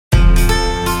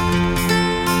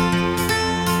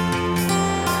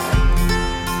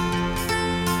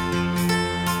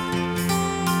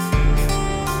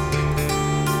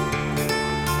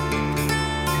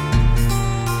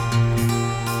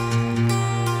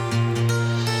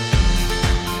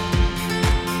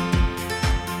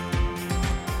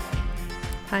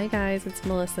Hi guys, it's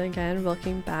Melissa again.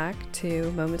 Welcome back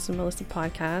to Moments with Melissa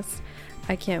podcast.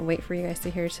 I can't wait for you guys to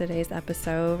hear today's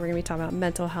episode. We're going to be talking about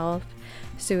mental health,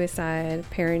 suicide,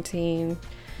 parenting,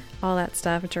 all that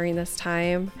stuff during this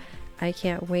time. I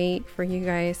can't wait for you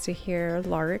guys to hear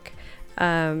Lark.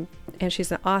 And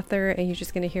she's an author, and you're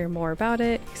just going to hear more about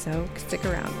it, so stick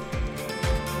around.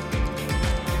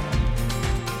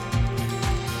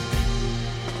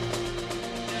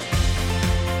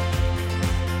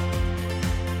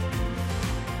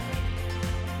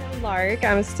 Lark,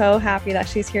 I'm so happy that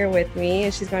she's here with me,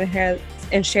 and she's going to hear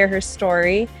and share her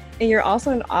story. And you're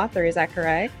also an author, is that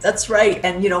correct? That's right.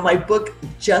 And my book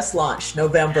just launched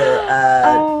November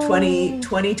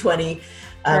 2020,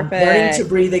 Learning to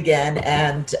Breathe Again.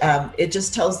 And it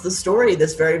just tells the story,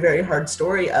 this very, very hard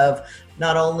story of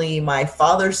not only my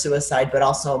father's suicide, but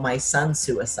also my son's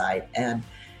suicide, and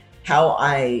how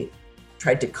I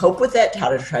tried to cope with it, how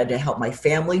to try to help my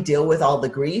family deal with all the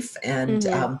grief, and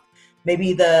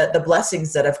maybe the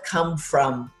blessings that have come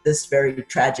from this very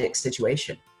tragic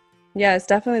situation. Yeah, it's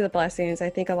definitely the blessings. I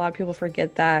think a lot of people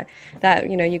forget that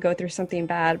you go through something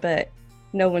bad, but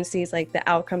no one sees like the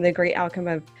outcome, the great outcome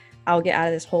of I'll get out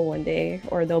of this hole one day,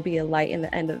 or there'll be a light in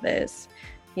the end of this.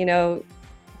 I'm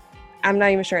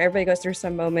not even sure. Everybody goes through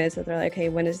some moments that they're like, hey,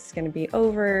 when is this going to be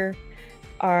over?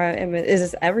 Is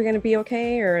this ever going to be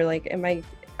okay? Or like,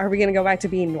 are we going to go back to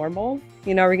being normal?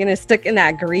 Are we going to stick in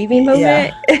that grieving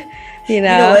moment? Yeah. You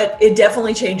know what? It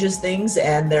definitely changes things,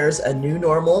 and there's a new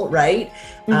normal, right?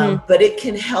 But it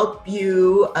can help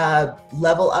you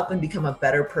level up and become a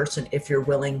better person if you're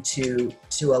willing to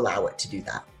allow it to do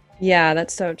that. Yeah,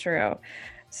 that's so true.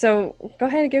 So go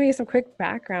ahead and give me some quick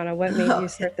background on what made you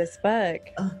start this book.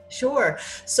 Sure.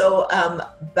 So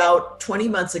about 20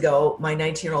 months ago, my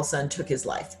 19-year-old son took his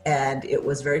life, and it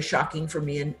was very shocking for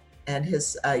me and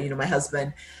his, my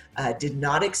husband. Did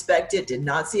not expect it, did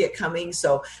not see it coming.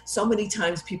 So many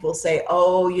times people say,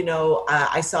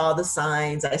 I saw the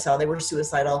signs, I saw they were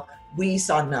suicidal. We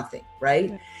saw nothing,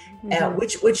 right? And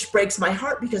which breaks my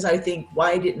heart, because I think,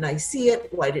 why didn't I see it?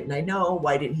 Why didn't I know?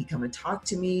 Why didn't he come and talk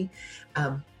to me?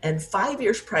 And 5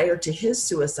 years prior to his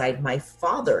suicide, my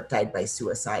father died by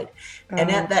suicide.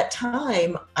 And at that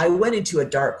time, I went into a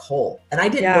dark hole. And I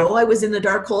didn't know I was in the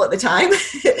dark hole at the time.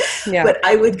 But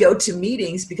I would go to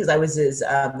meetings, because I was his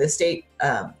the state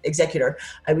executor.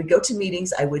 I would go to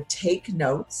meetings, I would take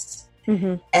notes.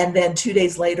 And then 2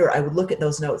 days later, I would look at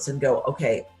those notes and go,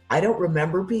 okay, I don't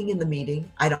remember being in the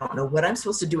meeting. I don't know what I'm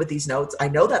supposed to do with these notes. I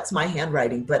know that's my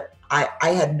handwriting, but I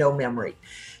had no memory.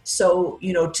 So,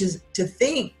 to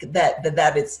think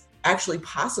that it's actually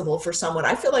possible for someone,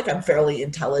 I feel like I'm fairly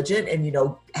intelligent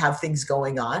and, have things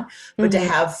going on, but to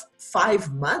have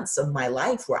 5 months of my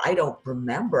life where I don't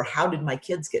remember, how did my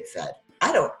kids get fed?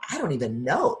 I don't even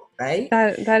know, right?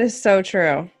 That is so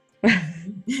true.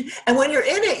 And when you're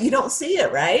in it, you don't see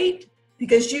it, right?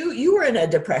 Because you were in a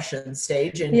depression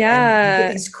stage and you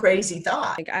get these crazy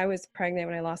thoughts. Like, I was pregnant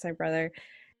when I lost my brother,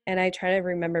 and I try to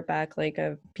remember back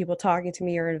of people talking to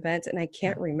me or events, and I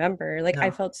can't remember.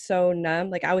 I felt so numb.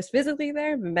 Like, I was physically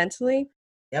there, but mentally.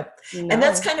 Yep. No. And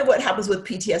that's kind of what happens with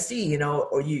PTSD,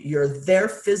 or you're there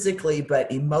physically,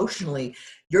 but emotionally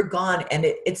you're gone, and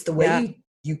it's the way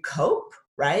you cope,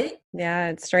 right? Yeah,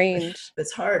 it's strange.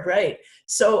 It's hard, right?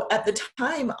 So at the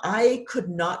time, I could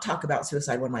not talk about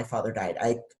suicide when my father died.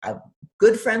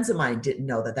 Good friends of mine didn't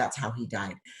know that that's how he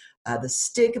died. The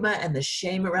stigma and the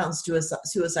shame around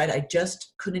suicide, I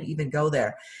just couldn't even go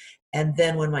there. And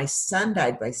then when my son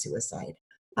died by suicide,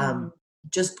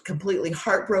 just completely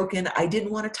heartbroken, I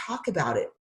didn't want to talk about it.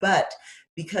 But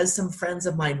because some friends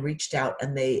of mine reached out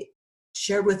and they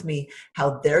shared with me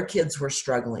how their kids were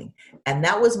struggling. And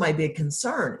that was my big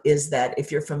concern, is that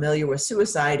if you're familiar with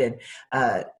suicide, and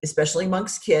especially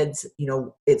amongst kids,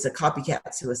 it's a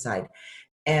copycat suicide.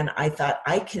 And I thought,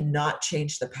 I cannot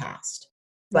change the past.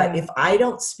 But if I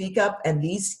don't speak up, and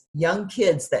these young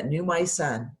kids that knew my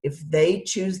son, if they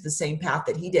choose the same path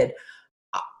that he did,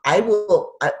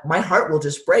 my heart will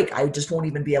just break. I just won't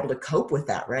even be able to cope with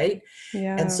that. Right.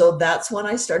 Yeah. And so that's when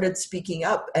I started speaking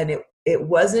up, and it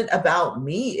wasn't about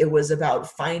me. It was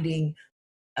about finding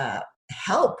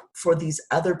help for these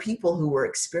other people who were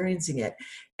experiencing it.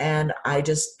 And I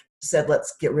just said,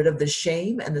 let's get rid of the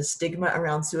shame and the stigma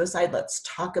around suicide. Let's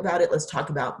talk about it. Let's talk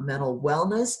about mental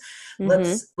wellness.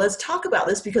 Let's talk about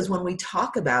this, because when we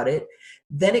talk about it,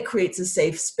 then it creates a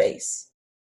safe space.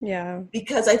 Yeah.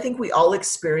 Because I think we all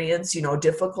experience,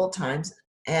 difficult times.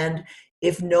 And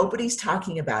if nobody's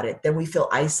talking about it, then we feel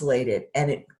isolated,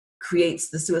 and it creates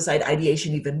the suicide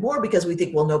ideation even more, because we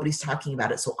think, well, nobody's talking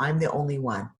about it, so I'm the only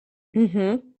one.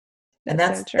 And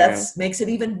that's makes it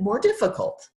even more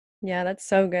difficult. Yeah, that's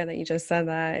so good that you just said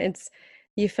that. It's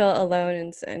you feel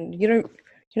alone and you're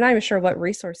not even sure what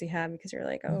resource you have because you're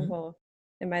like, oh Mhm. well,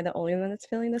 am I the only one that's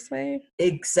feeling this way?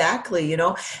 Exactly,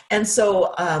 and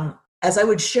so as I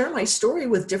would share my story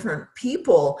with different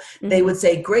people, they Hmm. would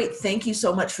say, "Great, thank you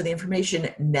so much for the information.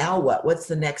 Now what? What's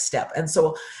the next step?" And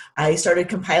so I started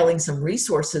compiling some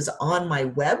resources on my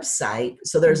website.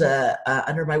 So there's Hmm. a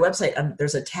under my website,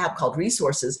 there's a tab called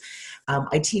resources.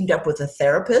 I teamed up with a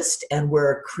therapist, and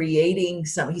we're creating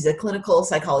some. He's a clinical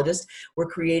psychologist. We're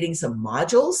creating some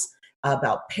modules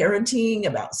about parenting,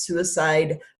 about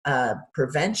suicide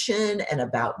prevention, and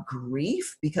about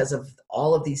grief because of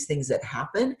all of these things that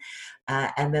happen.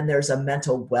 And then there's a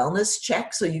mental wellness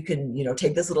check, so you can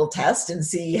take this little test and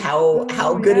see how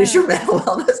Oh good is yeah, your mental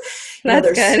wellness. that's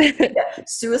There's good.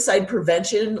 suicide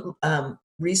prevention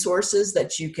resources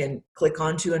that you can click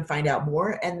onto and find out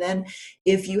more. And then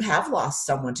if you have lost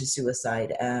someone to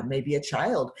suicide, maybe a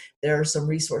child, there are some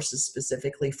resources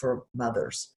specifically for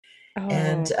mothers.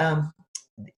 And Oh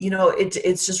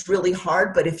it's just really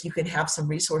hard, but if you can have some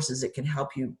resources, it can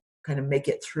help you kind of make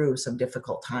it through some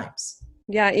difficult times.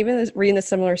 yeah, even reading the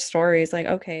similar stories, like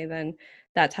okay, then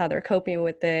that's how they're coping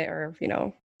with it, or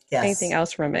anything Yes.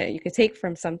 else from it. You could take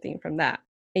from something from that.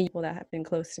 And people that have been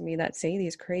close to me that say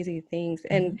these crazy things,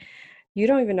 and Hmm. you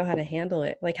don't even know how to handle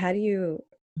it. Like, how do you?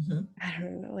 Hmm. I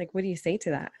don't know. Like, what do you say to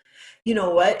that? You know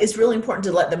what? It's really important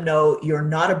to let them know you're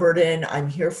not a burden. I'm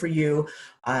here for you.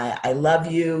 I love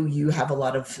you. You have a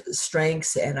lot of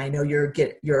strengths, and I know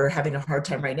you're having a hard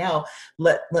time right now.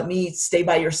 Let me stay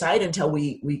by your side until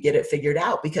we get it figured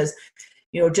out. Because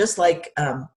just like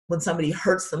when somebody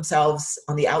hurts themselves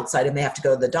on the outside and they have to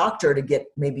go to the doctor to get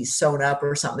maybe sewn up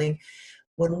or something,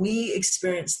 when we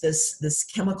experience this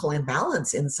chemical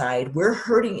imbalance inside, we're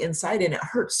hurting inside, and it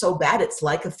hurts so bad it's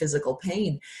like a physical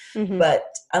pain. Hmm. But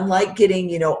unlike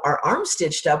getting our arm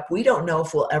stitched up, we don't know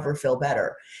if we'll ever feel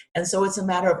better. And so it's a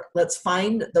matter of, let's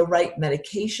find the right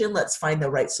medication, let's find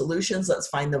the right solutions, let's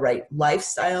find the right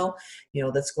lifestyle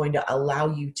that's going to allow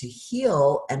you to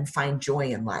heal and find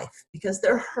joy in life, because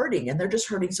they're hurting, and they're just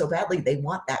hurting so badly they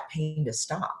want that pain to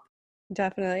stop.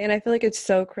 Definitely. And I feel like it's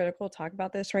so critical to talk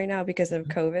about this right now because of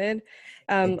COVID.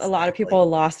 A lot of Exactly. people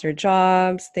lost their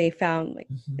jobs. They found like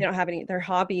they Hmm. don't have any their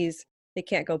hobbies. They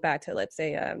can't go back to, let's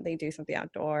say, they do something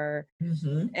outdoor,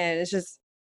 Hmm. and it's just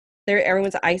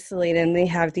everyone's isolated and they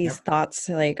have these Yep. thoughts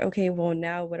like, okay, well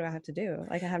now what do I have to do?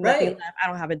 Like I have nothing Right. left. I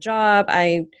don't have a job.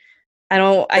 I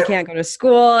They're can't go to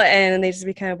school, and they just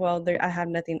become, well, I have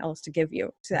nothing else to give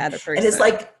you to the other And it's person.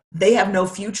 like they have no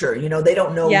future. They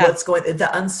don't know Yeah. what's going,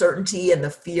 the uncertainty and the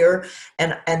fear,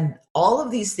 and all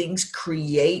of these things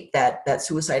create that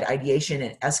suicide ideation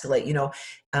and escalate.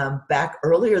 Back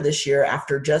earlier this year,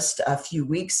 after just a few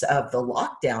weeks of the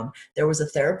lockdown, there was a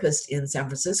therapist in San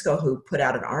Francisco who put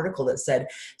out an article that said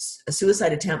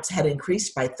suicide attempts had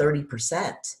increased by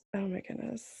 30%. Oh my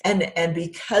goodness. And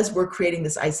because we're creating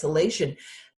this isolation,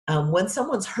 when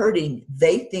someone's hurting,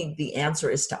 they think the answer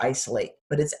is to isolate,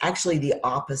 but it's actually the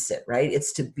opposite, right?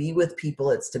 It's to be with people,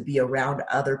 it's to be around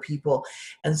other people.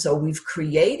 And so we've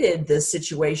created this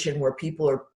situation where people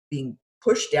are being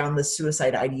pushed down the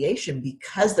suicide ideation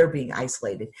because they're being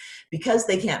isolated, because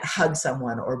they can't hug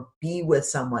someone or be with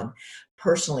someone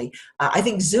personally. I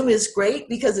think Zoom is great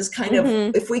because it's kind of,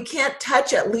 Hmm. if we can't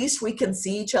touch, at least we can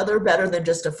see each other better than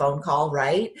just a phone call,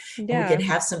 right? And we can Yeah.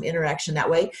 have some interaction that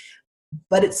way,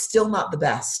 but it's still not the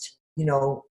best.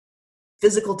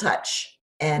 Physical touch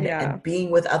Yeah. and being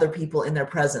with other people in their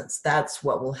presence, that's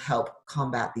what will help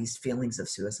combat these feelings of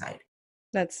suicide.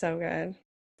 That's so good.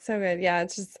 So good. Yeah,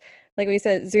 it's just like we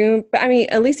said, Zoom, but I mean,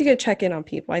 at least you could check in on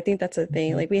people. I think that's a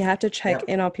thing. Hmm. Like we have to check Yep.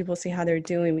 in on people, see how they're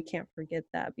doing. We can't forget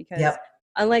that because Yep.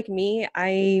 unlike me,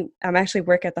 I'm actually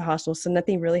work at the hospital, so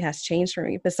nothing really has changed for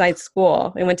me besides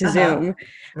school. I went to Uh-huh. Zoom.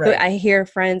 But Right. I hear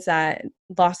friends that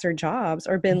lost their jobs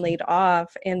or been Hmm. laid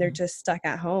off and they're Hmm. just stuck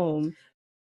at home.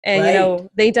 And Right.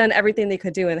 they done everything they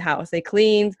could do in the house. They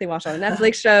cleaned, they watched all the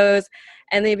Netflix shows,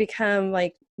 and they become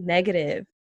like negative.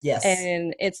 Yes.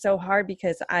 And it's so hard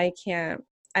because I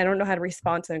don't know how to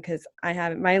respond to them because I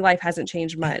haven't my life hasn't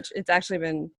changed much. It's actually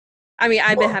been I mean,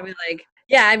 I've been Well, having like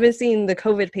yeah, I've been seeing the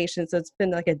COVID patients, so it's been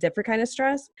like a different kind of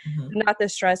stress, mhm. not the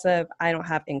stress of I don't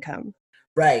have income.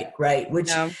 Right, right. Which,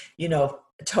 No.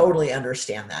 totally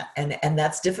understand that. And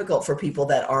that's difficult for people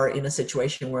that are in a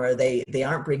situation where they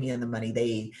aren't bringing in the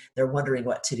money. They're wondering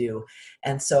what to do.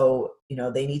 And so,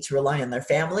 they need to rely on their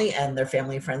family, and their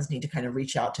family and friends need to kind of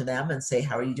reach out to them and say,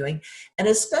 "How are you doing?" And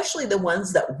especially the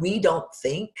ones that we don't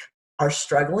think are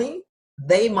struggling,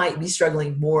 they might be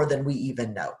struggling more than we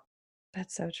even know.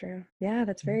 That's so true. Yeah,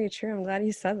 that's Mhm. very true. I'm glad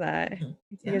you said that. Mhm.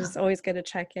 It's Yeah. just always good to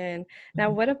check in. Now,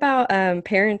 Mhm. what about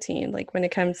parenting? Like when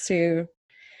it comes to,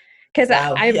 because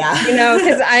Wow. because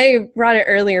Yeah. I brought it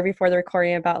earlier before the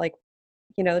recording about like,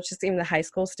 just even the high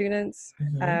school students.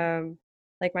 Mhm. Um,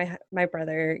 like my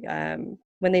brother,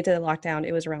 when they did the lockdown,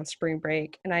 it was around spring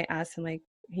break, and I asked him like,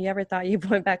 he ever thought you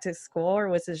went back to school, or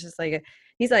was it just like,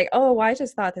 he's like, oh, well, I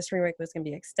just thought the spring break was going to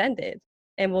be extended,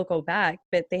 and we'll go back,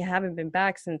 but they haven't been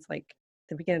back since like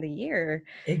the beginning of the year,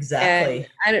 and Exactly.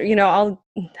 I don't, all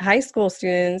high school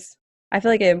students. I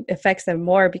feel like it affects them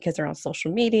more because they're on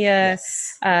social media.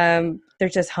 Yes. They're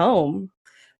just home.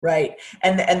 Right.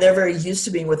 And they're very used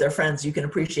to being with their friends. You can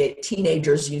appreciate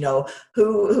teenagers,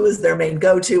 who is their main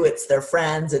go-to. It's their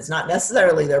friends. It's not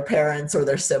necessarily their parents or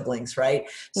their siblings, right?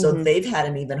 So Hmm. they've had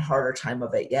an even harder time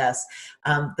of it. Yes.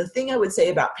 The thing I would say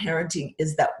about parenting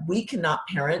is that we cannot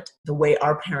parent the way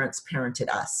our parents parented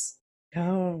us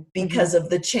Oh. Hmm. because of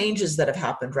the changes that have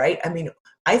happened, right? I mean,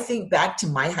 I think back to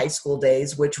my high school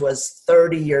days, which was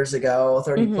 30 years ago,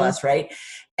 30 Hmm. plus, right?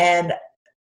 And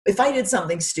if I did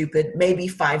something stupid, maybe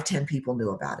 5, 10 people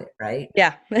knew about it, right?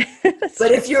 Yeah, that's But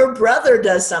true. if your brother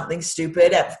does something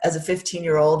stupid as a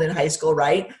 15-year-old in high school,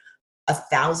 right?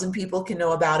 1,000 people can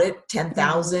know about it, Mhm.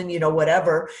 10,000,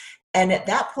 whatever. And at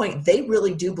that point, they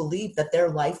really do believe that their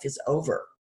life is over.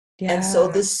 And so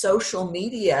Yeah. this social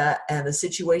media and the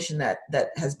situation that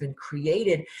has been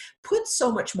created puts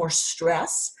so much more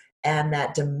stress and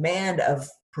that demand of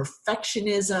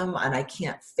perfectionism, and I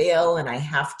can't fail and I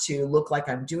have to look like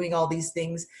I'm doing all these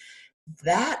things.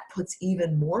 That puts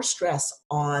even more stress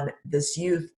on this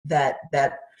youth that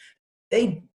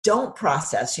they don't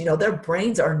process. Their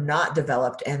brains are not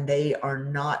developed and they are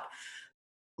not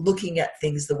looking at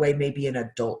things the way maybe an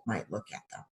adult might look at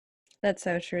them. That's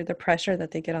so true. The pressure that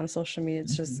they get on social media,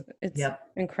 Mhm. it's Yep.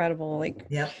 incredible. Like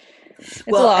Yep. it's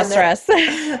a Well, lot of and then stress.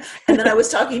 and then I was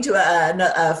talking to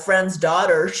a friend's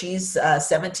daughter. She's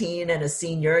 17 and a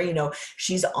senior.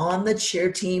 She's on the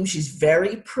cheer team. She's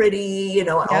very pretty.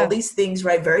 All Yeah. these things,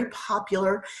 right? Very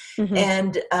popular. Hmm.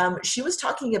 And she was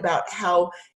talking about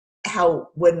how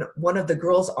when one of the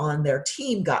girls on their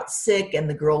team got sick and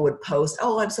the girl would post,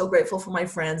 oh, I'm so grateful for my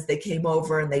friends, they came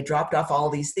over and they dropped off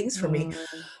all these things for me.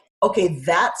 Okay,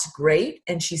 that's great,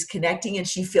 and she's connecting and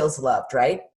she feels loved,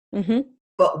 right? Hmm.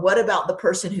 But what about the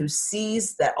person who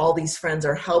sees that all these friends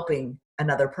are helping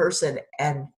another person,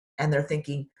 and they're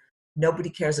thinking,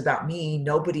 nobody cares about me,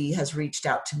 nobody has reached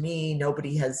out to me,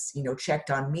 nobody has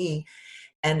checked on me,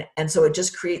 and so it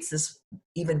just creates this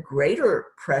even greater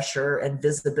pressure and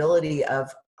visibility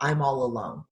of I'm all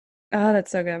alone. Oh,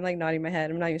 that's so good. I'm like nodding my head.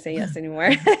 I'm not even saying yes anymore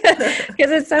because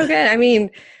it's so good. I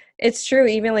mean, it's true.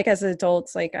 Even like as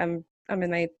adults, like I'm in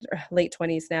my late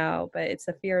 20s now, but it's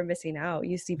the fear of missing out.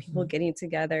 You see people Mhm, getting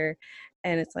together,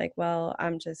 and it's like, well,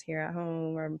 I'm just here at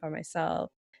home or I'm by myself.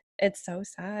 It's so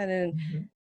sad, and mhm.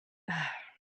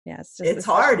 yeah, it's just It's it's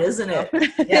such a hard, isn't tough. it?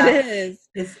 It Yeah, is.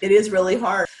 it is really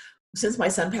hard. Since my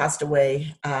son passed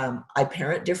away, I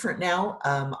parent different now.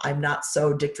 I'm not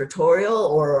so dictatorial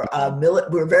or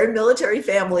Mhm. we're a very military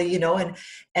family,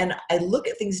 and I look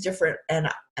at things different. And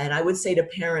I would say to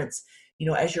parents,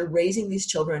 as you're raising these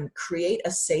children, create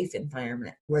a safe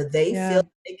environment where they feel Yeah.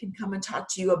 they can come and talk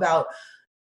to you about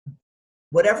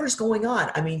whatever's going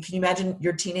on. I mean, can you imagine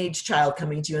your teenage child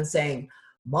coming to you and saying,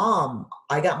 Mom,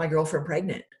 I got my girlfriend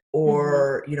pregnant, Hmm.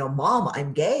 or, Mom,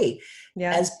 I'm gay.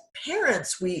 Yeah. As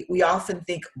parents, we often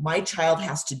think my child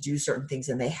has to do certain things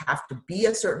and they have to be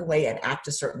a certain way and act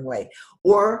a certain way,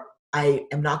 or I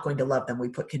am not going to love them. We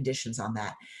put conditions on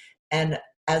that. And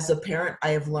as a parent, I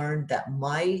have learned that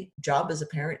my job as a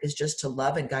parent is just to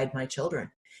love and guide my children.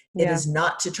 It Yeah. is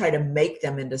not to try to make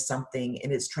them into something,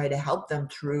 and it's try to help them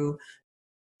through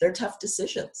their tough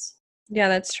decisions. Yeah,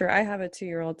 that's true. I have a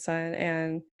 2-year-old son,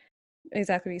 and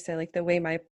exactly what you said, like the way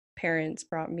my parents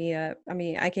brought me up. I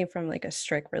mean, I came from like a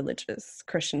strict religious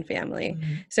Christian family.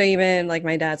 Mhm. So even like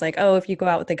my dad's like, "Oh, if you go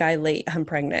out with a guy late, I'm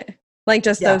pregnant." Like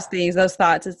just Yeah. those things, those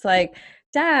thoughts. It's like,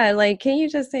 "Dad, like can you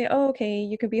just say, "Oh, okay,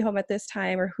 you could be home at this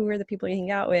time," or who are the people you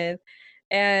hang out with?"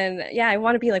 And yeah, I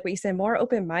want to be like what you said, more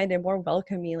open-minded, more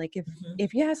welcoming. Like Mhm.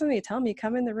 if you have something to tell me,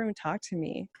 come in the room and talk to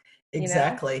me, you know?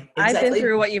 Exactly. I've been Exactly.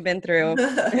 through what you've been through.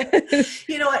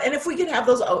 And if we can have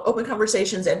those open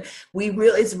conversations, and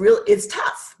it's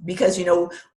tough because,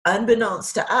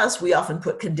 unbeknownst to us, we often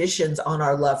put conditions on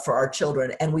our love for our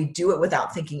children, and we do it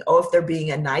without thinking, oh, if they're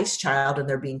being a nice child and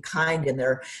they're being kind and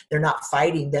they're not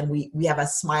fighting, then we have a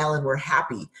smile and we're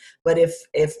happy. But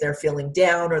if they're feeling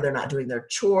down or they're not doing their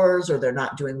chores or they're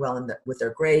not doing well with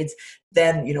their grades,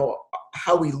 then,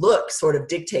 how we look sort of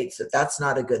dictates that that's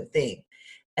not a good thing.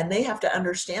 And they have to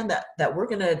understand that we're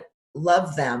going to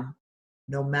love them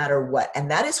no matter what. And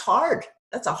that is hard.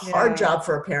 That's a hard Yeah. job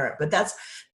for a parent, but that's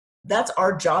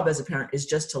our job as a parent, is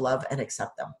just to love and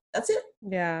accept them. That's it.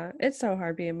 Yeah. It's so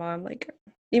hard being a mom. Like,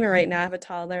 even right now, I have a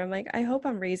toddler. I'm like, I hope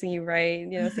I'm raising you right.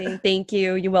 Saying thank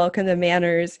you, you welcome the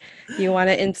manners, you want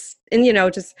to, and,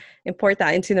 just import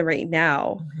that into them right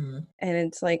now. Mhm. And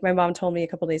it's like my mom told me a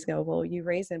couple days ago, well, you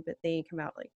raise them, but they come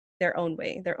out like their own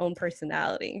way, their own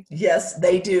personality. Yes,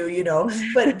 they do,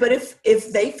 but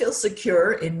if they feel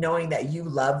secure in knowing that you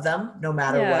love them no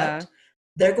matter what, Yeah.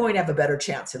 they're going to have a better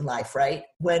chance in life, right?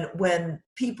 When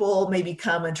people maybe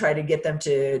come and try to get them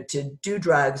to do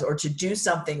drugs or to do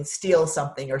something, steal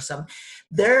something or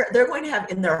they're going to have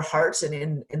in their hearts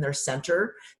and in their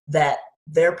center that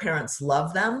their parents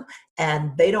love them,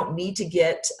 and they don't need to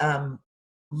get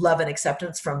love and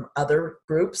acceptance from other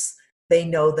groups. They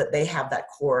know that they have that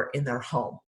core in their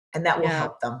home, and that will Yeah.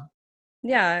 help them.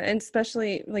 Yeah. And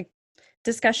especially like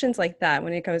discussions like that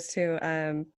when it goes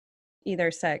to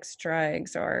either sex,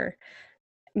 drugs, or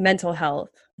mental health.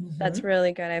 That's Hmm.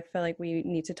 really good. I feel like we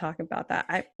need to talk about that.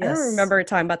 I don't Yes. remember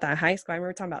talking about that in high school. I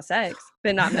remember talking about sex,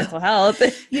 but not mental health.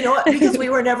 You know what? Because we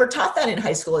were never taught that in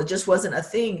high school. It just wasn't a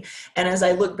thing. And as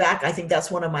I look back, I think that's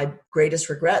one of my greatest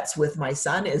regrets with my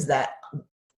son, is that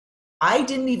I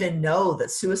didn't even know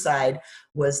that suicide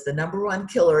was the number one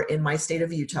killer in my state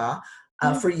of Utah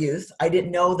for youth. I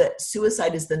didn't know that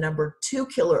suicide is the number two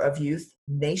killer of youth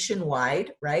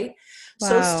nationwide, right?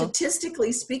 So Wow.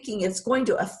 statistically speaking, it's going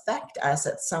to affect us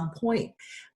at some point.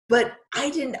 But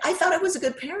I thought I was a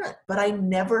good parent, but I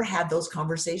never had those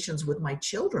conversations with my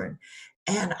children.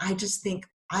 And I just think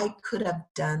I could have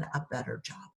done a better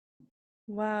job.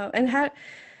 Wow. And how,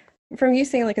 from you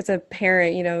saying like as a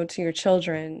parent, to your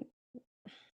children,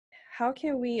 how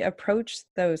can we approach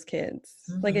those kids?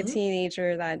 Like a Hmm.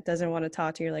 teenager that doesn't want to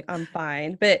talk to you, like, I'm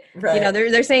fine. But, Right.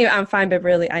 they're saying I'm fine, but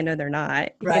really I know they're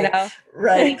not, Right,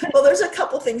 right. Well, there's a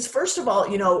couple things. First of all,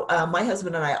 my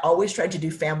husband and I always tried to do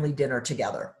family dinner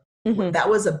together. Hmm. That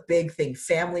was a big thing,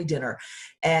 family dinner.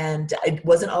 And it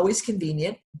wasn't always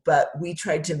convenient, but we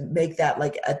tried to make that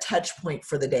like a touch point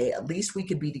for the day. At least we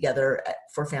could be together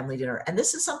for family dinner. And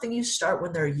this is something you start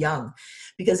when they're young,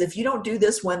 because if you don't do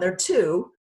this when they're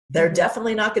two, they're Hmm.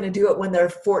 definitely not going to do it when they're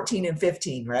 14 and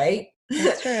 15, right?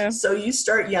 That's true. So you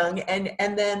start young.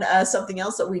 And then something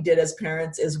else that we did as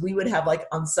parents is we would have, like,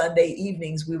 on Sunday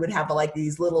evenings, we would have like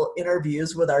these little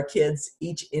interviews with our kids,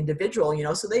 each individual,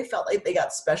 so they felt like they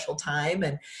got special time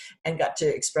and got to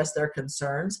express their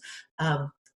concerns.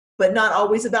 But not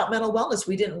always about mental wellness.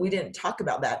 We didn't talk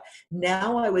about that.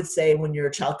 Now I would say, when your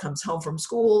child comes home from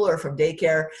school or from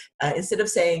daycare, instead of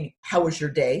saying, how was your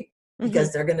day? Hmm.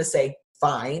 Because they're going to say,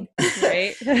 fine.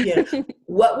 Right.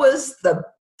 What was the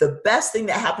best thing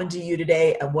that happened to you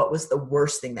today, and what was the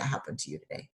worst thing that happened to you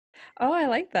today? Oh, I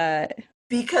like that.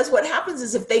 Because what happens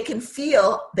is, if they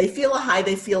feel a high,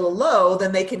 they feel a low,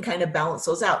 then they can kind of balance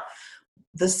those out.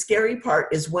 The scary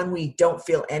part is when we don't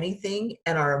feel anything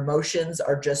and our emotions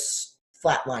are just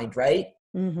flatlined, right?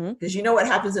 Hmm. Because you know what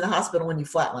happens in a hospital when you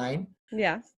flatline?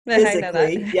 Yeah, I know that.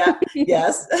 Physically, yeah,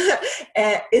 yes.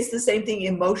 And it's the same thing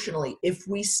emotionally. If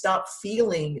we stop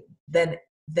feeling, then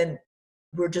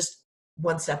we're just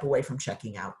one step away from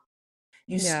checking out.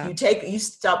 Yeah. You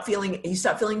stop feeling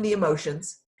the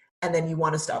emotions, and then you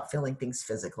want to stop feeling things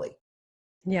physically.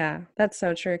 Yeah, that's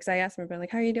so true. Because I asked him,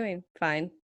 like, how are you doing?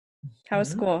 Fine. How was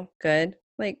Mhm. school? Good.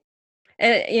 Like,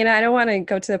 and I don't want to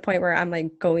go to the point where I'm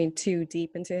like going too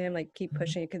deep into him, like keep Mhm.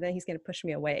 pushing, because then he's gonna push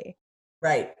me away.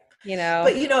 Right. You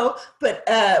know? But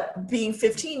being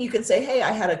 15, you can say, hey,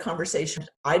 I had a conversation.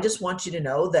 I just want you to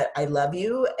know that I love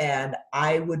you, and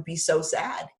I would be so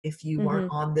sad if you weren't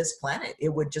Hmm. on this planet. It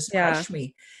would just Yeah. crush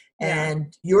me. Yeah.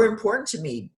 And you're important to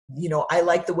me. I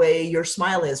like the way your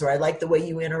smile is, or I like the way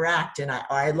you interact, and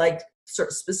I like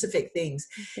certain specific things.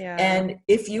 Yeah. And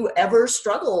if you ever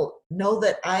struggle, know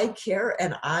that I care,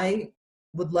 and I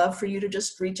would love for you to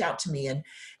just reach out to me.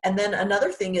 And then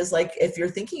another thing is, like, if you're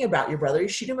thinking about your brother, you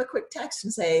shoot him a quick text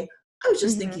and say, I was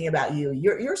just Hmm. thinking about you.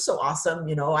 You're so awesome.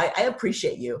 I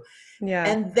appreciate you. Yeah.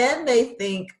 And then they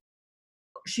think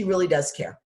she really does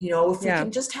care. If we Yeah.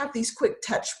 can just have these quick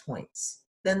touch points,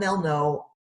 then they'll know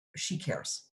she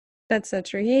cares. That's so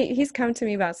true. He's come to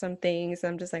me about some things.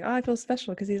 I'm just like, oh, I feel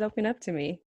special because he's opened up to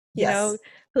me. You know, Yes.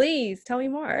 please tell me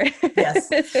more. Yes.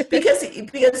 Because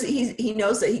he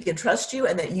knows that he can trust you,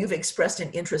 and that you've expressed an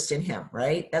interest in him,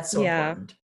 right? That's so Yeah.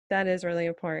 important. That is really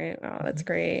important. Oh, that's Mhm.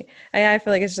 great. I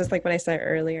feel like it's just like what I said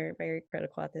earlier, very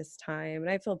critical at this time. And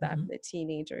I feel bad for Mhm. the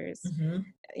teenagers. Mhm.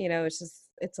 It's just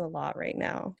it's a lot right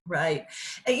now. Right.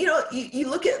 And you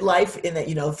look at life in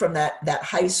that, from that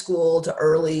high school to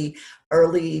early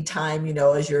time,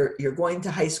 as you're going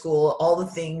to high school, all the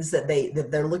things that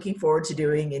they're looking forward to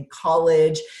doing in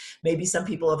college. Maybe some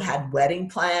people have had wedding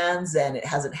plans and it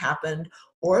hasn't happened,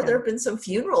 or there have been some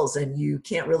funerals and you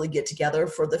can't really get together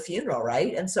for the funeral,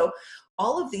 right? And so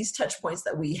all of these touch points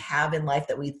that we have in life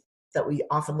that we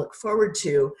often look forward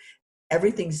to,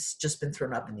 everything's just been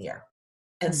thrown up in the air.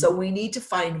 And so we need to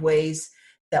find ways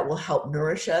that will help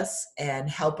nourish us and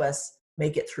help us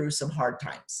make it through some hard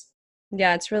times.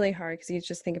 Yeah, it's really hard because you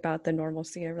just think about the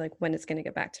normalcy of like when it's going to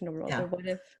get back to normal. Yeah.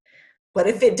 But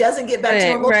if it doesn't get back to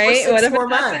normal right? for What 6 if more it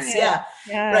months, doesn't?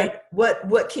 yeah, right.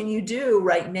 What can you do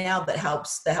right now that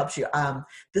helps you?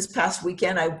 This past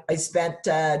weekend, I spent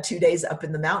 2 days up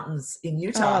in the mountains in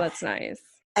Utah. Oh, that's nice.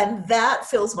 And that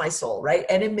fills my soul, right?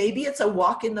 And maybe it's a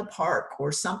walk in the park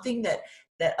or something that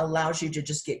allows you to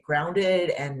just get grounded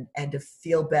and to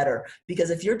feel better. Because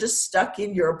if you're just stuck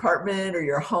in your apartment or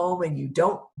your home and you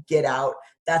don't get out,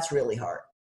 that's really hard.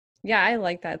 Yeah, I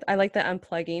like that. I like the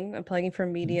unplugging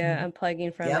from media,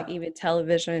 unplugging from like even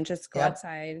television, just go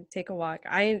outside, take a walk.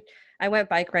 I went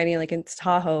bike riding like in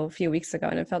Tahoe a few weeks ago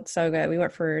and it felt so good. We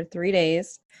went for 3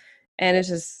 days and it's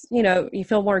just, you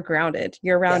feel more grounded.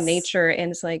 You're around nature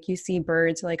and it's like you see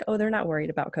birds like, oh, they're not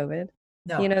worried about COVID.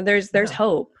 No. There's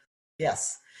hope.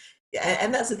 Yes.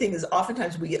 And that's the thing is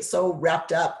oftentimes we get so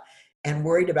wrapped up and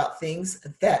worried about things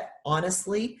that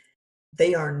honestly,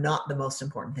 they are not the most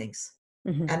important things.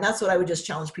 And that's what I would just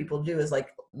challenge people to do is like,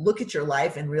 look at your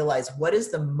life and realize what is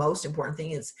the most important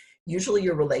thing is usually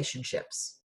your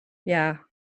relationships. Yeah.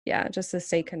 Yeah. Just to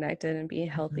stay connected and be a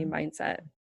healthy mindset.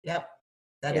 Yep.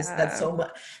 That's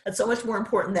so much more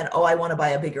important than, I want to buy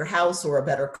a bigger house or a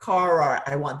better car, or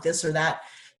I want this or that.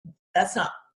 That's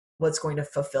not what's going to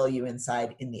fulfill you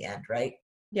inside in the end, right?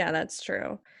 Yeah, that's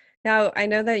true. Now, I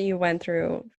know that you went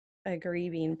through a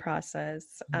grieving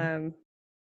process.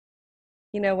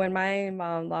 When my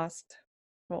mom lost,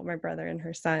 my brother and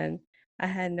her son, I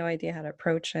had no idea how to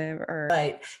approach him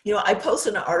Right. I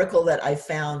posted an article that I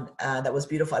found that was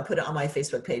beautiful. I put it on my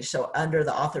Facebook page. So under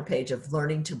the author page of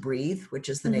Learning to Breathe, which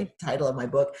is the title of my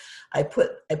book, I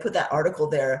put that article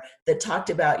there that talked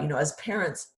about, as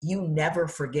parents, you never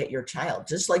forget your child,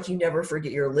 just like you never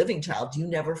forget your living child. You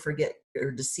never forget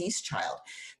your deceased child.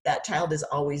 That child is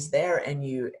always there, and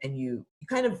you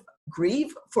kind of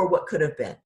grieve for what could have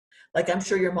been. Like, I'm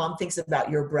sure your mom thinks about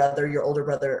your brother, your older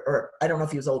brother, or I don't know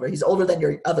if he was older. He's older than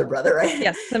your other brother, right?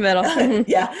 Yes, the middle.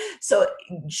 Yeah. So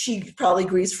she probably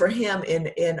grieves for him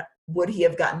in would he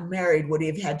have gotten married? Would he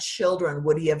have had children?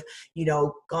 Would he have,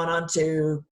 gone on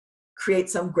to create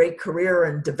some great career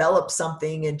and develop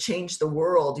something and change the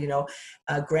world,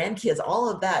 grandkids, all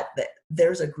of that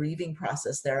there's a grieving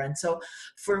process there. And so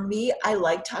for me, I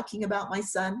like talking about my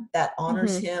son. That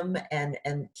honors him and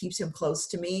keeps him close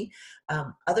to me.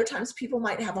 Other times people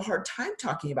might have a hard time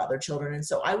talking about their children. And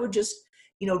so I would just,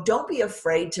 don't be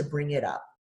afraid to bring it up.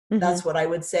 That's what I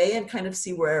would say, and kind of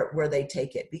see where they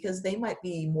take it, because they might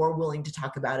be more willing to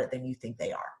talk about it than you think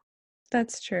they are.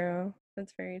 That's true.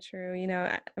 That's very true.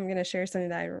 I'm going to share something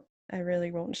that I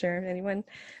really won't share with anyone,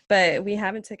 but we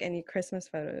haven't took any Christmas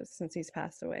photos since he's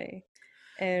passed away.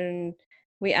 And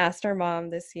we asked our mom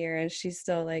this year and she's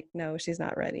still like, no, she's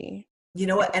not ready. You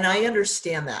know what? And I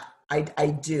understand that. I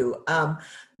do.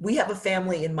 We have a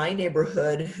family in my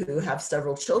neighborhood who have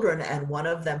several children, and one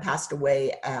of them passed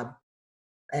away at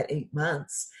 8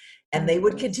 months. And they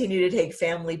would continue to take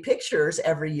family pictures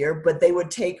every year, but they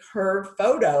would take her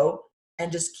photo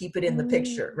and just keep it in the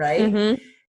picture, right?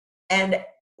 And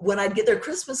when I'd get their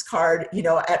Christmas card,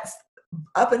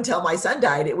 up until my son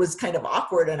died, it was kind of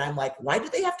awkward. And I'm like, why do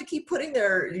they have to keep putting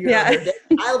their dead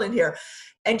child in here?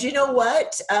 And you know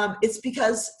what? It's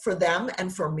because for them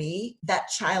and for me, that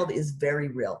child is very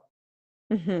real.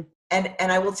 And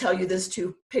I will tell you this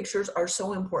too, pictures are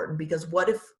so important, because what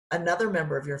if another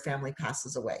member of your family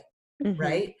passes away,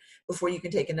 right? Before you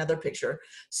can take another picture.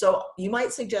 So you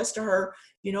might suggest to her,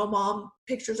 Mom,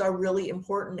 pictures are really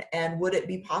important. And would it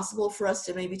be possible for us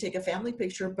to maybe take a family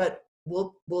picture, but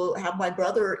we'll have my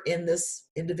brother in this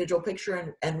individual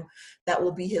picture, and that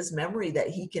will be his memory, that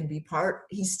he can be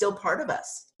he's still part of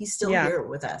us. He's still here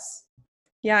with us.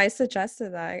 Yeah, I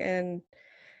suggested that, and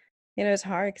it's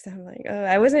hard because I'm like,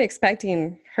 I wasn't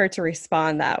expecting her to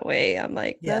respond that way. I'm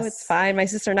like, no, it's fine. My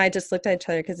sister and I just looked at each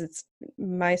other because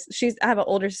I have an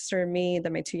older sister than me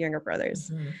than my 2 younger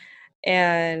brothers.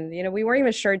 And, we weren't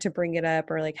even sure to bring it up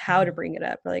or like how to bring it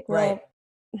up. We're like, well,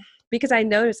 because I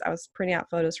noticed I was printing out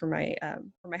photos for my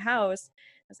house.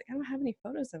 I was like, I don't have any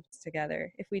photos of us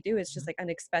together. If we do, it's just like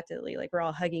unexpectedly, like we're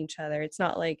all hugging each other. It's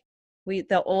not like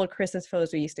the old Christmas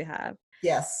photos we used to have.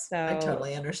 Yes, I So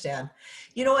totally understand.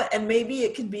 You know what? And maybe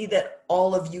it could be that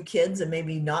all of you kids and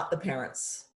maybe not the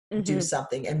parents do mhm.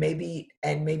 something, and maybe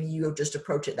you just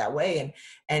approach it that way,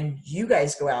 and you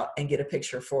guys go out and get a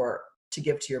picture to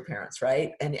give to your parents,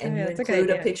 right? Oh, And yeah, you that's a good include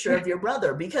a idea. picture of your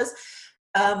brother, because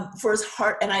for his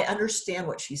heart, and I understand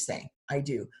what she's saying, I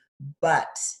do,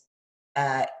 but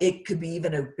it could be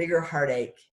even a bigger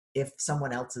heartache if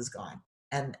someone else is gone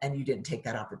and you didn't take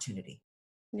that opportunity.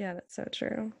 Yeah, that's so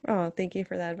true. Oh, thank you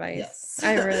for that advice. Yes.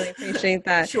 I really appreciate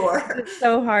that. 'Cause Sure. it's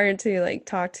so hard to like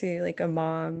talk to like a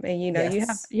mom, and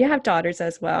Yes. you have daughters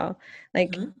as well.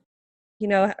 Like, Mhm. you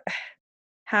know,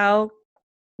 how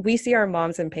we see our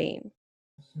moms in pain,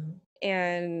 Mhm.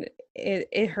 and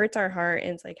it hurts our heart,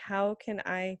 and it's like, how can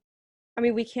I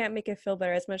mean, we can't make it feel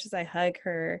better as much as I hug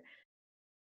her.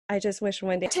 I just wish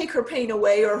one day. Take her pain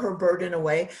away or her burden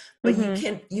away, but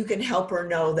Mhm. you can help her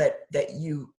know that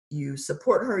you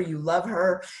support her, you love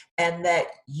her, and that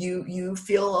you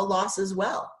feel a loss as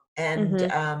well, and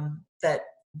Mhm.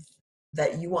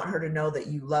 that you want her to know that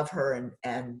you love her,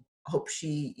 and hope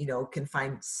she, can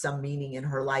find some meaning in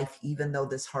her life, even though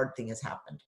this hard thing has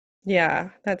happened. Yeah,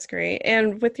 that's great.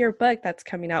 And with your book that's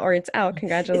coming out, or it's out, It's out.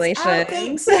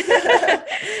 congratulations. Thanks.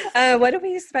 What do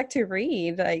we expect to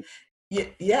read? Like,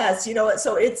 Yes, you know what?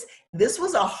 So this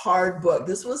was a hard book.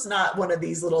 This was not one of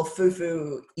these little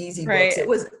foo-foo easy books. right. It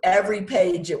was every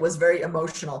page. It was very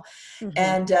emotional. Hmm.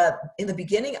 And in the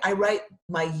beginning, I write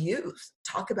my youth,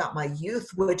 talk about my youth,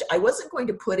 which I wasn't going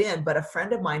to put in, but a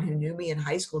friend of mine who knew me in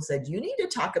high school said, "You need to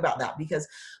talk about that," because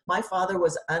my father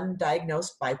was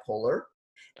undiagnosed bipolar,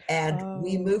 and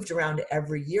we Oh. moved around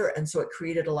every year, and so it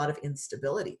created a lot of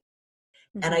instability.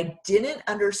 And Hmm. I didn't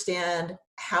understand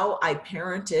how I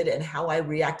parented and how I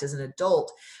react as an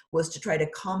adult was to try to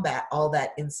combat all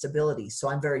that instability. So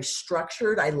I'm very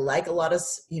structured. I like a lot of,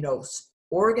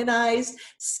 organized,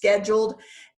 scheduled.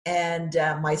 And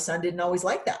my son didn't always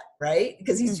like that, right?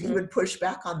 Because he Hmm. would push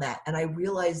back on that. And I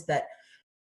realized that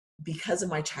because of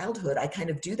my childhood, I kind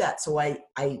of do that. So I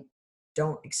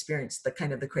don't experience the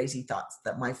kind of the crazy thoughts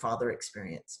that my father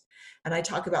experienced. And I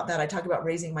talk about that. I talk about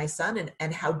raising my son,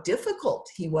 and how difficult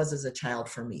he was as a child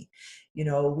for me.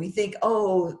 We think,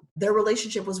 oh, their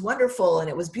relationship was wonderful and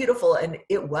it was beautiful. And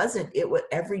it wasn't. It was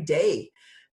every day.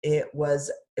 It was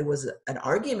an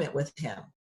argument with him.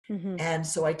 Hmm. And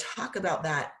so I talk about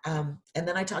that. And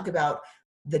then I talk about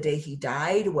the day he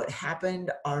died, what happened.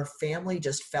 Our family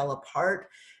just fell apart,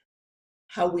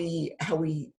 how we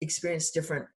experienced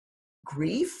different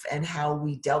grief and how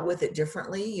we dealt with it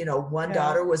differently. One Yeah.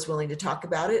 daughter was willing to talk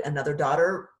about it, another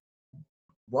daughter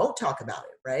won't talk about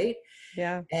it, right?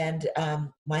 Yeah. And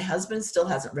my husband still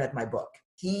hasn't read my book.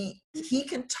 He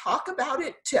can talk about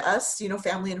it to us,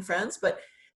 family and friends, but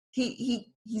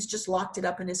he's just locked it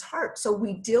up in his heart. So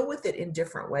we deal with it in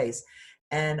different ways.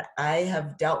 And I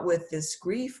have dealt with this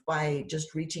grief by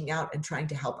just reaching out and trying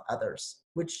to help others,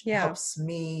 which Yeah. helps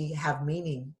me have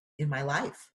meaning in my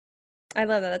life. I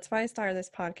love that. That's why I started this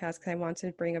podcast, because I want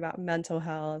to bring about mental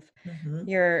health, Hmm.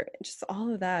 your just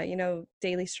all of that,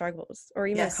 daily struggles or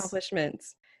even Yes.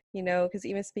 accomplishments, because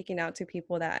even speaking out to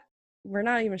people that we're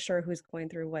not even sure who's going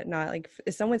through what not. Like,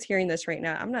 if someone's hearing this right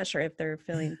now, I'm not sure if they're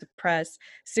feeling depressed,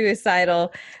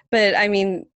 suicidal, but I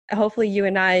mean, hopefully you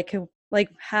and I could like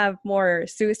have more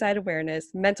suicide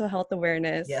awareness, mental health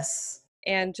awareness, Yes.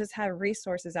 and just have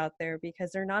resources out there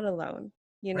because they're not alone,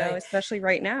 Right. especially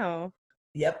right now.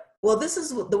 Yep. Well, this is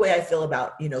the way I feel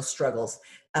about, struggles.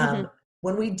 Hmm.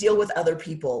 When we deal with other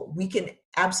people, we can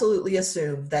absolutely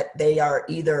assume that they are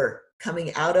either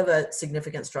coming out of a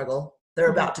significant struggle, they're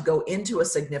Hmm. about to go into a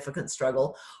significant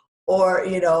struggle, or,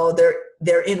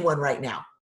 they're in one right now.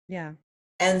 Yeah.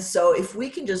 And so if we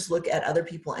can just look at other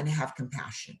people and have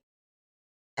compassion,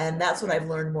 and That's that's what great. I've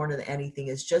learned more than anything,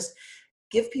 is just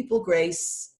give people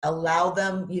grace, allow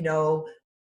them,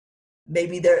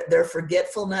 maybe their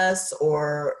forgetfulness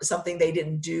or something they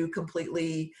didn't do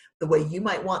completely the way you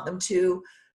might want them to.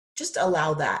 Just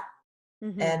allow that,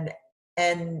 Hmm.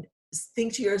 and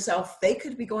think to yourself, they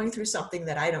could be going through something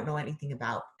that I don't know anything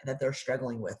about, that they're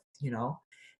struggling with,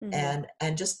 Hmm.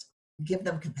 and just give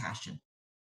them compassion.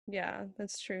 Yeah,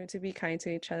 that's true. To be kind to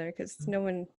each other, because no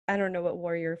one, I don't know what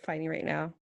war you're fighting right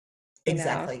now, you know.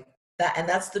 Exactly. And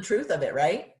that's the truth of it,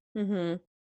 right? Hmm.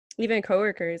 Even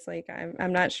coworkers, like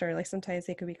I'm not sure. Like sometimes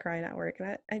they could be crying at work,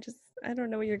 and I don't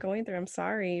know what you're going through. I'm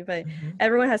sorry, but Mhm.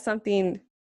 everyone has something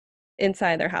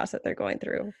inside their house that they're going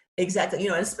through. Exactly.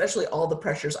 And especially all the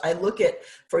pressures. I look at,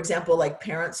 for example, like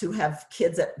parents who have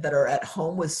kids that are at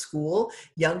home with school,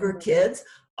 younger Hmm. kids.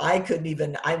 I couldn't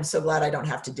even, I'm so glad I don't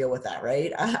have to deal with that,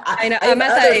 right? I know, I have I'm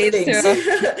at that other age things.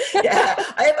 too. Yeah,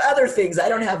 I have other things. I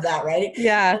don't have that, right?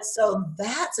 Yeah. And so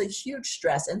that's a huge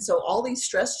stress. And so all these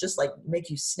stress just like make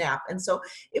you snap. And so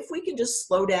if we can just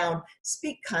slow down,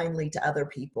 speak kindly to other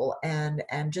people and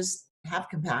just have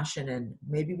compassion, and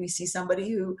maybe we see somebody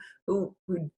who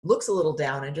looks a little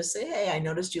down and just say, hey, I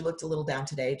noticed you looked a little down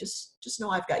today. Just know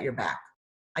I've got your back.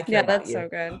 I care Yeah, about that's you. so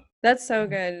good. That's so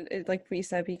good. Like we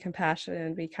said, be compassionate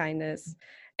and be kindness.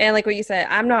 And like what you said,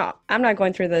 I'm not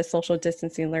going through the social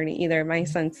distancing learning either. My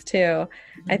son's too.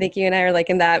 I think you and I are like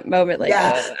in that moment, like,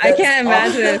 Yeah, oh, I that's can't all.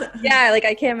 imagine. Yeah, like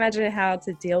I can't imagine how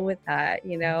to deal with that,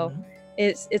 you know. Mhm.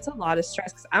 It's a lot of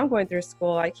stress because I'm going through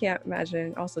school. I can't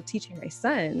imagine also teaching my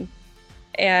son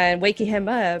and waking him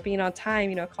up, being on time,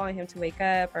 you know, calling him to wake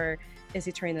up, or is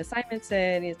he turning the assignments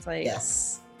in? It's like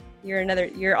Yes.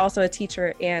 you're also a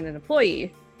teacher and an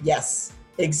employee. Yes,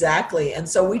 exactly. And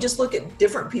so we just look at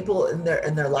different people in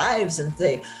their lives and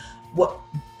say, what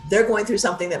they're going through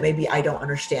something that maybe I don't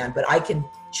understand, but I can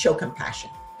show compassion.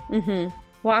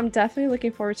 Well, I'm definitely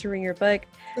looking forward to reading your book.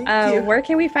 Thank you. Where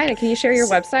can we find it? Can you share your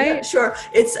Yeah, website? sure.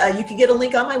 It's you can get a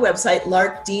link on my website,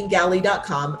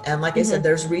 larkdeangalley.com. And like I said, Mm-hmm.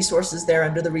 there's resources there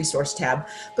under the resource tab,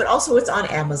 but also it's on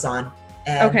Amazon.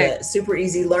 And Okay. super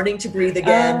easy, Learning to Breathe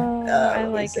Again. Oh, I Let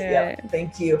me like see. it. Yeah,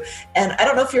 thank you. And I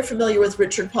don't know if you're familiar with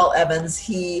Richard Paul Evans.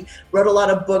 He wrote a lot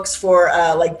of books for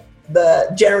like my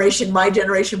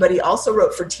generation, but he also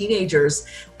wrote for teenagers,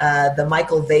 the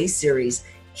Michael Vey series.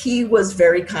 He was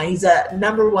very kind. He's a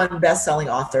 #1 best-selling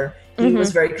author. He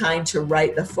was very kind to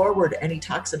write the foreword, and he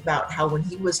talks about how when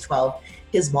he was 12,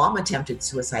 his mom attempted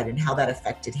suicide and how that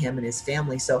affected him and his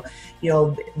family. So, you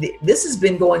know, this has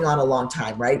been going on a long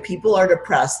time, right? People are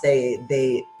depressed.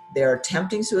 They're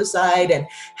attempting suicide, and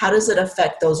how does it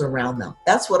affect those around them?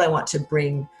 That's what I want to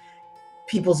bring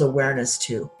people's awareness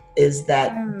to, is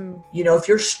that, Oh. you know, if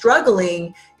you're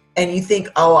struggling and you think,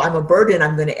 oh, I'm a burden,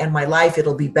 I'm going to end my life,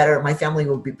 it'll be better, my family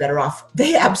will be better off.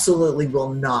 They absolutely will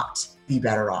not be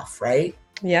better off, right?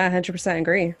 Yeah, 100%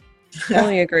 agree.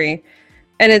 Totally agree.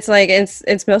 And it's like it's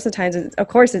most of the times, of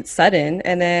course, it's sudden,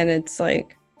 and then it's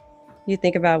like you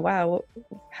think about, wow,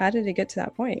 how did it get to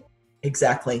that point?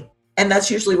 Exactly. And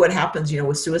that's usually what happens, you know,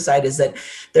 with suicide, is that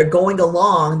they're going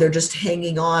along, they're just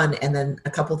hanging on, and then a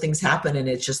couple things happen and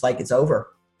it's just like it's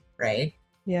over, right?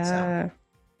 So, Yeah.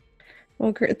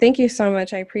 Well, thank you so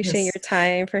much. I appreciate yes. your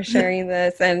time for sharing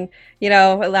this and, you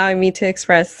know, allowing me to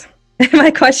express my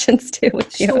questions too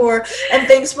with you. Sure. And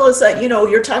thanks, Melissa. You know,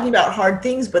 you're talking about hard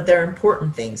things, but they're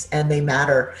important things and they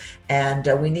matter. And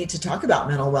we need to talk about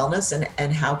mental wellness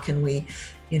and how can we,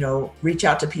 you know, reach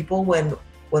out to people when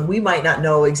we might not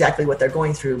know exactly what they're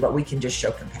going through, but we can just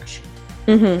show compassion.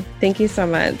 Thank you so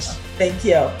much. Thank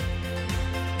you.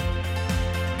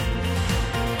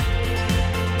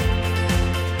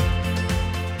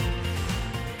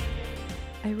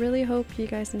 I really hope you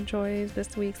guys enjoyed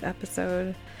this week's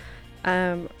episode.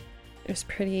 It was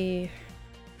pretty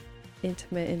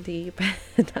intimate and deep.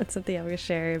 Not something I would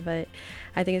share, but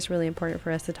I think it's really important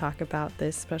for us to talk about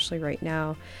this, especially right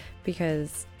now,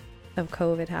 because of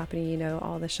COVID happening, you know,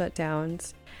 all the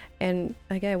shutdowns. And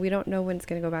again, we don't know when it's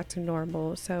going to go back to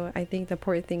normal. So I think the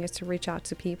important thing is to reach out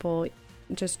to people,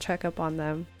 just check up on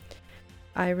them.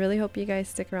 I really hope you guys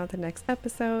stick around the next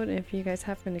episode. If you guys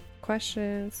have any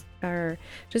questions or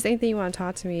just anything you want to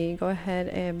talk to me, go ahead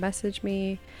and message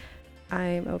me.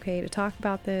 I'm okay to talk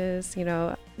about this. You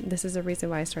know, this is the reason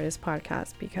why I started this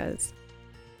podcast, because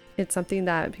it's something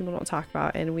that people don't talk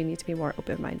about and we need to be more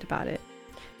open-minded about it.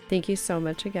 Thank you so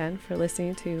much again for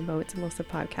listening to Moments with Melissa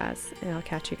podcast, and I'll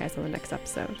catch you guys on the next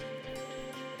episode.